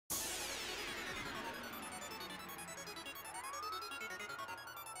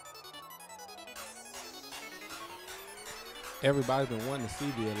Everybody's been wanting to see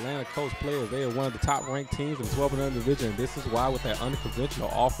the Atlanta Colts players. They are one of the top-ranked teams in the 12-0 division, and this is why with that unconventional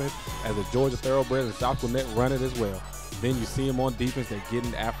offense as the Georgia Thoroughbreds and South Gwinnett run it as well. Then you see them on defense. They're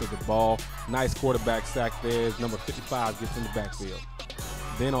getting after the ball. Nice quarterback sack there as number 55 gets in the backfield.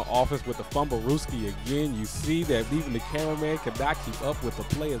 Then on offense with the fumble Ruski again, you see that even the cameraman cannot keep up with the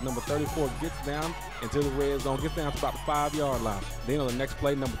play as number 34 gets down into the red zone, gets down to about the 5-yard line. Then on the next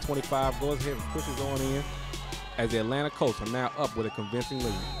play, number 25 goes ahead and pushes on in as the Atlanta Colts are now up with a convincing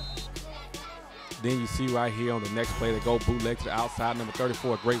lead. Then you see right here on the next play, they go bootleg to the outside. Number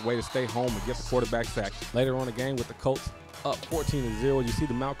 34, a great way to stay home and get the quarterback sack. Later on in the game with the Colts up 14-0, you see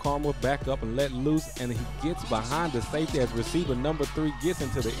the Mount Carmel back up and let loose, and he gets behind the safety as receiver number 3 gets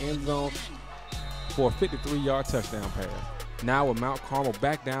into the end zone for a 53-yard touchdown pass. Now with Mount Carmel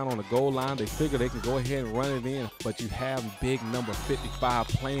back down on the goal line, they figure they can go ahead and run it in, but you have big number 55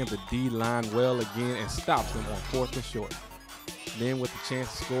 playing the D-line well again and stops them on 4th and short. Then with the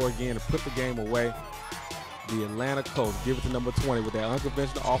chance to score again and put the game away, the Atlanta Colts give it to number 20 with that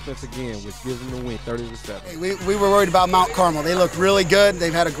unconventional offense again, which gives them the win 30-7. Hey, we were worried about Mount Carmel. They looked really good.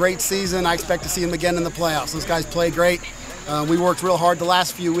 They've had a great season. I expect to see them again in the playoffs. Those guys play great. We worked real hard the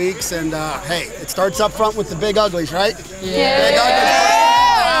last few weeks, and hey, it starts up front with the big uglies, right? Yeah. Big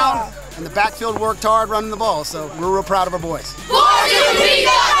uglies. And the backfield worked hard running the ball, so we're real proud of our boys.